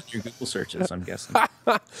 probably comes up in your Google searches, I'm guessing.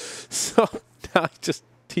 So now just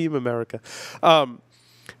Team America.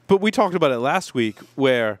 But we talked about it last week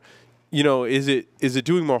where, is it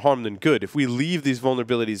doing more harm than good? If we leave these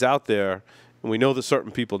vulnerabilities out there and we know that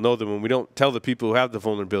certain people know them and we don't tell the people who have the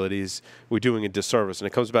vulnerabilities, we're doing a disservice. And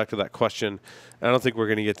it comes back to that question. I don't think we're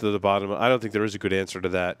going to get to the bottom. I don't think there is a good answer to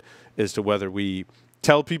that as to whether we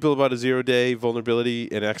tell people about a 0 day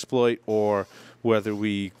vulnerability and exploit, or whether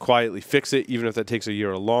we quietly fix it, even if that takes a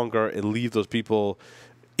year or longer, and leave those people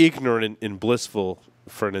ignorant and blissful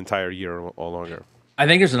for an entire year or longer. I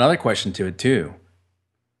think there's another question to it, too.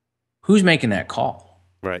 Who's making that call?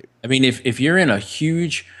 Right. I mean, if you're in a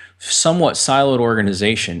huge, somewhat siloed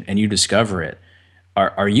organization and you discover it,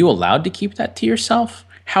 are you allowed to keep that to yourself?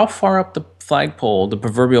 How far up the flagpole, the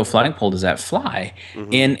proverbial flagpole, does that fly?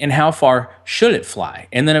 And how far should it fly?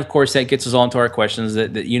 And then, of course, that gets us all into our questions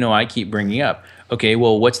that I keep bringing up. Okay,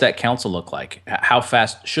 well, what's that council look like? How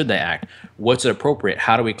fast should they act? What's appropriate?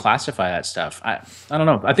 How do we classify that stuff? I don't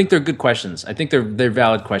know. I think they're good questions. I think they're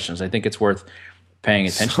valid questions. I think it's worth paying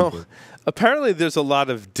attention So to. apparently, there's a lot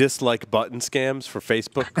of dislike button scams for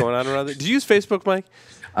Facebook going on around it. Do you use Facebook, Mike?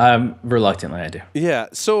 Reluctantly, I do. Yeah.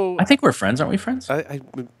 So I think we're friends, aren't we? Friends? I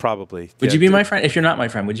probably. Would Yeah, you be my friend? If you're not my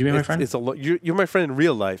friend, would you be my friend? It's you're my friend in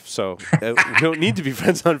real life, so we don't need to be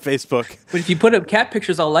friends on Facebook. But if you put up cat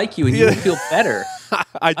pictures, I'll like you, and you will feel better.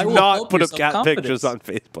 I do will not help put your up cat self-confidence. pictures on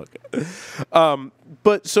Facebook.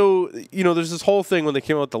 But so, there's this whole thing when they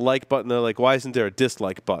came out with the like button, they're like, why isn't there a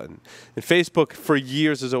dislike button? And Facebook for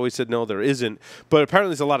years has always said, no, there isn't. But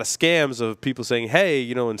apparently there's a lot of scams of people saying, hey,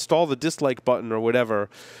 install the dislike button or whatever.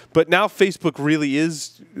 But now Facebook really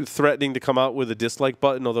is threatening to come out with a dislike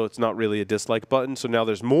button, although it's not really a dislike button. So now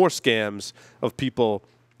there's more scams of people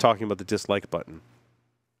talking about the dislike button.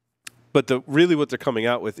 But really what they're coming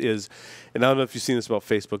out with is, and I don't know if you've seen this about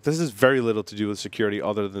Facebook, this has very little to do with security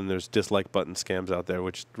other than there's dislike button scams out there,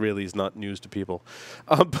 which really is not news to people.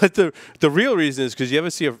 But the real reason is because you ever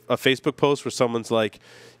see a Facebook post where someone's like,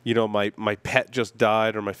 my pet just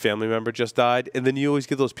died or my family member just died, and then you always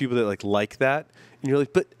get those people that like that, and you're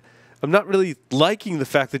like, but I'm not really liking the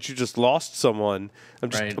fact that you just lost someone.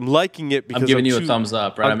 I'm liking it because I'm giving you a thumbs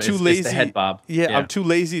up, right? I'm too lazy. It's the head bob. Yeah, I'm too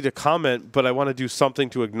lazy to comment, but I want to do something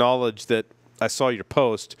to acknowledge that I saw your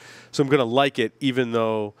post, so I'm going to like it, even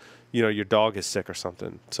though your dog is sick or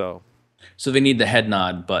something. So they need the head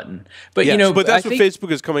nod button, but but that's what Facebook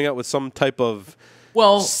is coming out with, some type of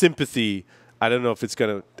sympathy. I don't know if it's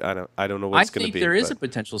gonna. I don't know what it's gonna be. I think there is a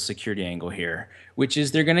potential security angle here, which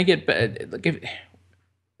is they're going to get.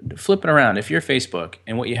 Flip it around. If you're Facebook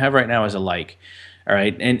and what you have right now is a like, all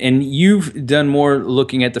right, and you've done more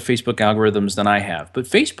looking at the Facebook algorithms than I have, but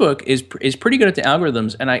Facebook is pretty good at the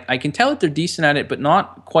algorithms, and I can tell that they're decent at it, but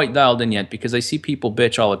not quite dialed in yet, because I see people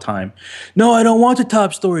bitch all the time. No, I don't want the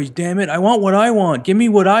top stories. Damn it, I want what I want. Give me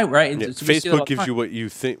what I right. Yeah, so Facebook gives you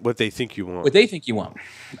what they think you want. What they think you want.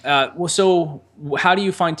 So how do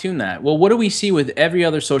you fine tune that? Well, what do we see with every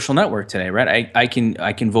other social network today, right? I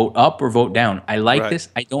can vote up or vote down. I like this.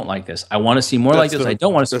 I don't like this. I want to see more like this. I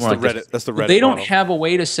don't want to see more like this. That's the Reddit They don't model. have a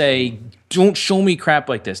way to say, don't show me crap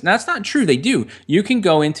like this. Now, that's not true. They do. You can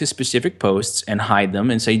go into specific posts and hide them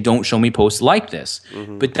and say, don't show me posts like this.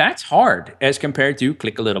 Mm-hmm. But that's hard as compared to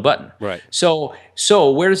click a little button. Right. So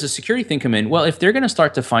where does the security thing come in? Well, if they're going to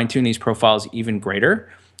start to fine tune these profiles even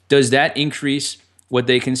greater, does that increase what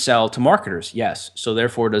they can sell to marketers? Yes. So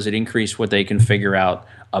therefore, does it increase what they can figure out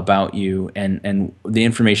about you and the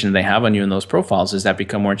information they have on you in those profiles? Does that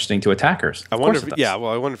become more interesting to attackers? I wonder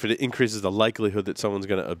if it increases the likelihood that someone's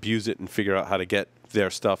going to abuse it and figure out how to get their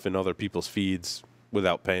stuff in other people's feeds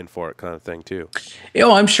without paying for it, kind of thing too.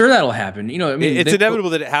 I'm sure that'll happen. It's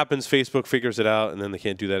inevitable that it happens. Facebook figures it out, and then they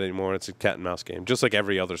can't do that anymore. It's a cat and mouse game, just like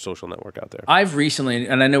every other social network out there. I've recently,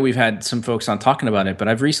 and I know we've had some folks on talking about it, but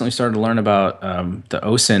I've recently started to learn about the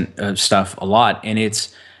OSINT stuff a lot, and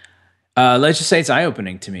it's let's just say it's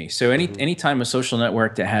eye-opening to me. So anytime a social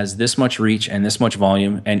network that has this much reach and this much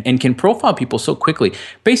volume and can profile people so quickly,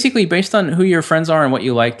 basically based on who your friends are and what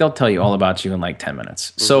you like, they'll tell you all about you in like 10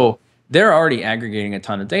 minutes. Mm-hmm. So they're already aggregating a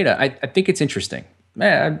ton of data. I think it's interesting.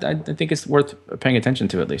 I think it's worth paying attention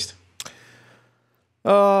to at least. We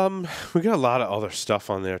got a lot of other stuff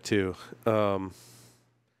on there too. Talked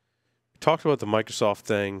about the Microsoft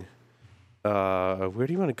thing. Where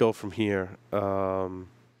do you want to go from here?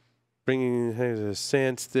 Bringing the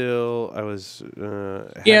standstill. I was.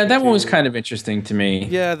 That one was kind of interesting to me.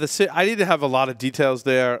 Yeah, I didn't have a lot of details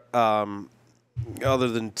there. Other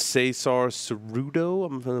than Cesar Cerudo,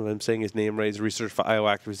 I'm saying his name right. He's research for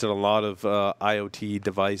IOActive. He's done a lot of IoT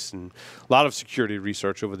device and a lot of security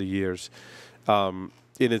research over the years. And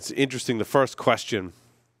it's interesting. The first question,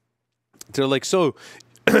 they're like, so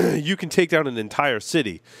you can take down an entire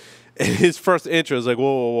city. And his first answer is like,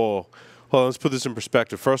 whoa. Hold on, let's put this in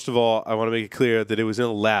perspective. First of all, I want to make it clear that it was in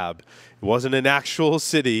a lab. It wasn't an actual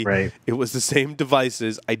city. Right. It was the same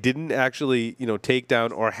devices. I didn't actually, take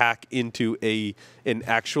down or hack into an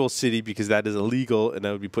actual city because that is illegal and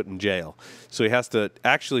I would be put in jail. So he has to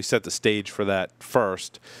actually set the stage for that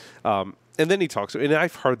first. And then he talks, and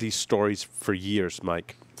I've heard these stories for years,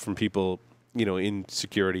 Mike, from people, in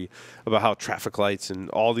security about how traffic lights and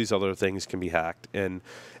all these other things can be hacked. And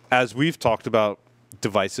as we've talked about,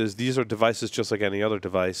 devices. These are devices just like any other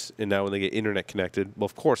device, and now when they get internet connected, well,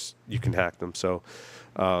 of course you can hack them. So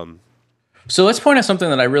let's point out something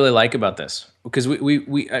that I really like about this, because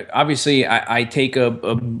we obviously I take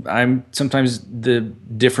I'm sometimes the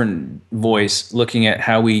different voice looking at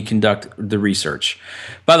how we conduct the research.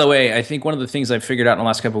 By the way, I think one of the things I've figured out in the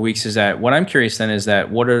last couple of weeks is that what I'm curious then is that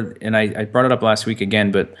and I brought it up last week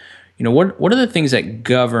again, but what are the things that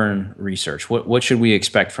govern research? What should we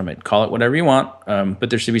expect from it? Call it whatever you want, but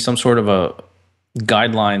there should be some sort of a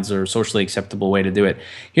guidelines or socially acceptable way to do it.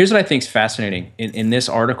 Here's what I think is fascinating in this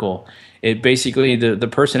article. It basically, the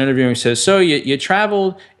person interviewing says, so you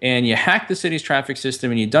traveled and you hacked the city's traffic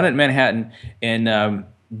system and you done it in Manhattan. And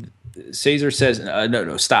Caesar says,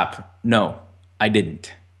 no, stop. No, I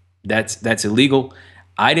didn't. That's illegal.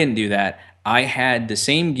 I didn't do that. I had the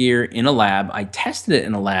same gear in a lab. I tested it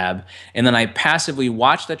in a lab, and then I passively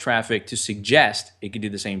watched the traffic to suggest it could do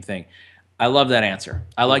the same thing. I love that answer.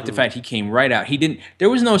 I like the fact he came right out. He didn't. There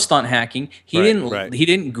was no stunt hacking. He didn't. He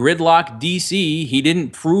didn't gridlock DC. He didn't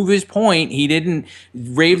prove his point. He didn't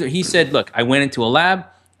rave. He said, "Look, I went into a lab.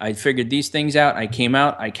 I figured these things out. I came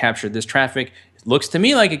out. I captured this traffic. It looks to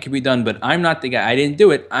me like it could be done, but I'm not the guy. I didn't do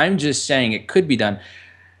it. I'm just saying it could be done."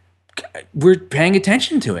 We're paying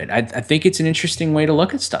attention to it. I think it's an interesting way to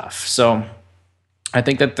look at stuff. So I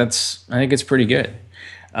think I think it's pretty good.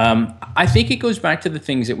 I think it goes back to the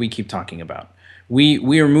things that we keep talking about.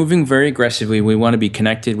 We are moving very aggressively. We want to be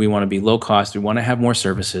connected. We want to be low cost. We want to have more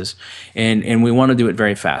services, and we want to do it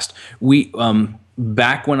very fast.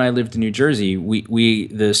 Back when I lived in New Jersey,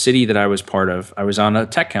 the city that I was part of, I was on a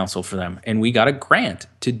tech council for them, and we got a grant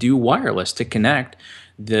to do wireless to connect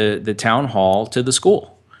the town hall to the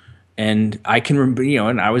school. And I can remember,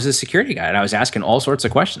 and I was a security guy, and I was asking all sorts of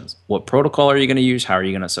questions. What protocol are you going to use? How are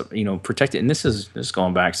you going to, protect it? And this is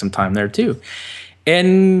going back some time there too.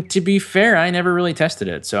 And to be fair, I never really tested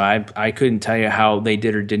it, so I couldn't tell you how they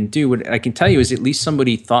did or didn't do. What I can tell you is at least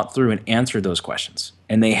somebody thought through and answered those questions,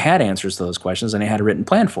 and they had answers to those questions, and they had a written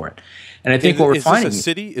plan for it. And I think what we're finding is this a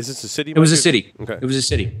city? Is this a city? It was a city. Okay. It was a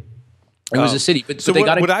city. It was a city, but so they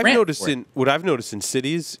got a what I've grant noticed for it. what I've noticed in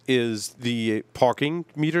cities is the parking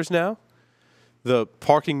meters now. The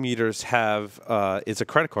parking meters have it's a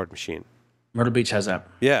credit card machine. Myrtle Beach has that.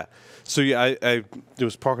 Yeah. So yeah, I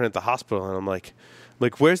was parking at the hospital, and I'm like,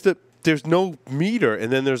 there's no meter, and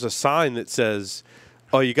then there's a sign that says,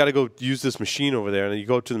 oh, you got to go use this machine over there, and then you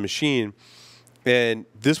go to the machine, and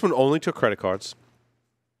this one only took credit cards.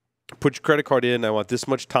 Put your credit card in. I want this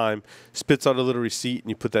much time. Spits out a little receipt, and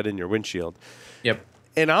you put that in your windshield. Yep.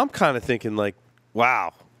 And I'm kind of thinking like,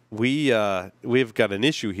 wow, we've got an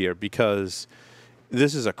issue here because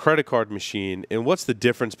this is a credit card machine. And what's the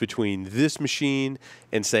difference between this machine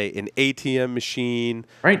and say an ATM machine,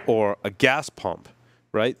 right, or a gas pump,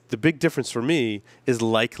 right? The big difference for me is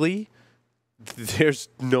likely there's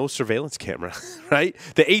no surveillance camera, right?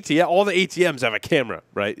 All the ATMs have a camera,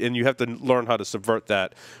 right? And you have to learn how to subvert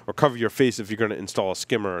that or cover your face if you're going to install a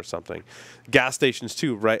skimmer or something. Gas stations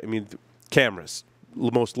too, right? I mean, cameras,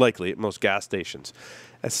 most likely at most gas stations.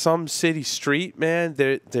 At some city street, man,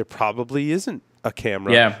 there probably isn't a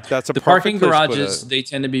camera. Yeah, that's the parking garages. They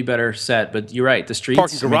tend to be better set, but you're right. The streets,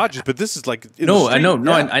 parking garages, but this is like I know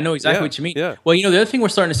exactly what you mean. Yeah. Well, the other thing we're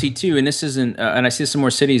starting to see too, and this isn't, and I see some more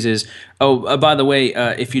cities is, by the way,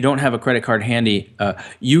 if you don't have a credit card handy,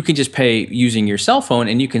 you can just pay using your cell phone,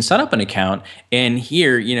 and you can set up an account. And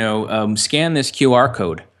here, scan this QR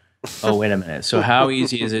code. Oh, wait a minute. So how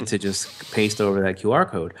easy is it to just paste over that QR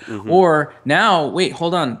code? Mm-hmm. Or now, wait,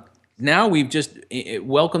 hold on. Now we've just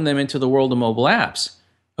welcomed them into the world of mobile apps.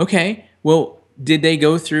 Okay, well, did they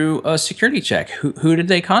go through a security check? Who did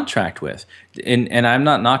they contract with? And I'm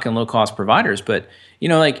not knocking low-cost providers, but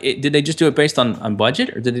did they just do it based on budget,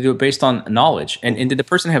 or did they do it based on knowledge? And did the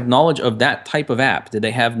person have knowledge of that type of app? Did they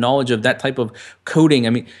have knowledge of that type of coding? I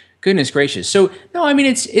mean, goodness gracious. So no, I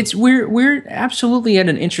mean we're absolutely at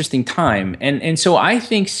an interesting time. And so I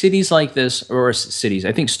think cities like this,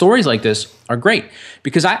 I think stories like this are great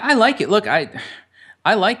because I like it. Look, I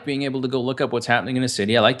like being able to go look up what's happening in a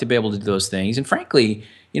city. I like to be able to do those things. And frankly,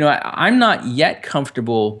 I'm not yet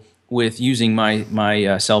comfortable with using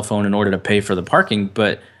my cell phone in order to pay for the parking,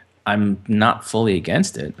 but I'm not fully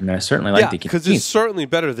against it. I mean, I certainly like the convenience. Because it's certainly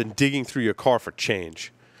better than digging through your car for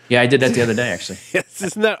change. Yeah, I did that the other day, actually. Yes,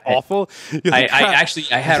 isn't that awful? I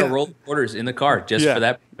had a roll of quarters in the car just for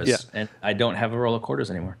that purpose, and I don't have a roll of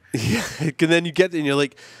quarters anymore. Yeah, and then you get there and you're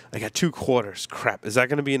like, I got 2 quarters. Crap, is that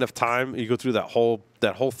going to be enough time? You go through that whole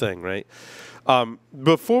thing, right?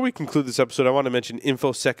 Before we conclude this episode, I want to mention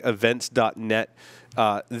infosecevents.net.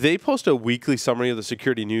 They post a weekly summary of the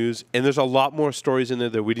security news, and there's a lot more stories in there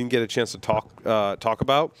that we didn't get a chance to talk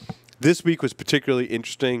about. This week was particularly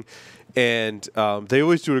interesting. And they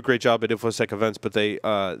always do a great job at InfoSec events, but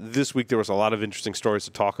this week there was a lot of interesting stories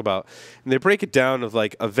to talk about. And they break it down of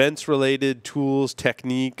like events-related tools,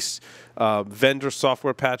 techniques, vendor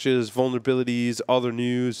software patches, vulnerabilities, other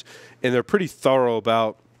news, and they're pretty thorough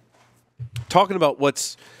about talking about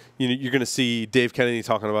what's you're going to see Dave Kennedy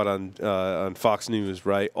talking about on Fox News,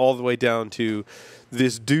 right? All the way down to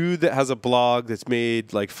this dude that has a blog that's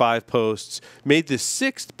made like 5 posts, made this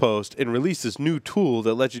 6th post and released this new tool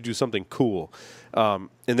that lets you do something cool. And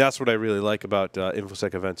that's what I really like about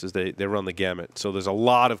InfoSec events is they run the gamut. So there's a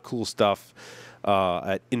lot of cool stuff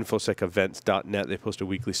at infosecevents.net. They post a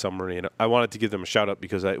weekly summary, and I wanted to give them a shout out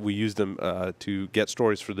because we use them to get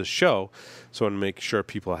stories for this show. So I want to make sure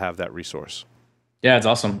people have that resource. Yeah, it's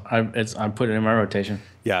awesome. I put it in my rotation.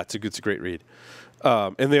 Yeah, it's a great read.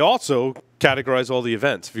 And they also categorize all the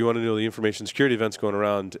events. If you want to know the information security events going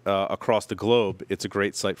around across the globe, it's a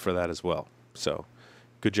great site for that as well. So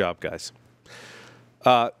good job, guys.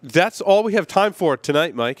 That's all we have time for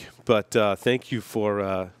tonight, Mike. But thank you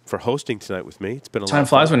for hosting tonight with me. It's been a lot of fun. Time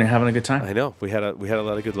flies when you're having a good time. I know. We had a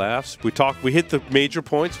lot of good laughs. We hit the major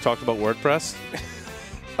points. We talked about WordPress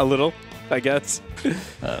a little, I guess. A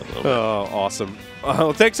little bit. Oh, awesome.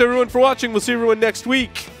 Thanks everyone for watching. We'll see everyone next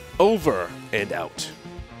week. Over and out.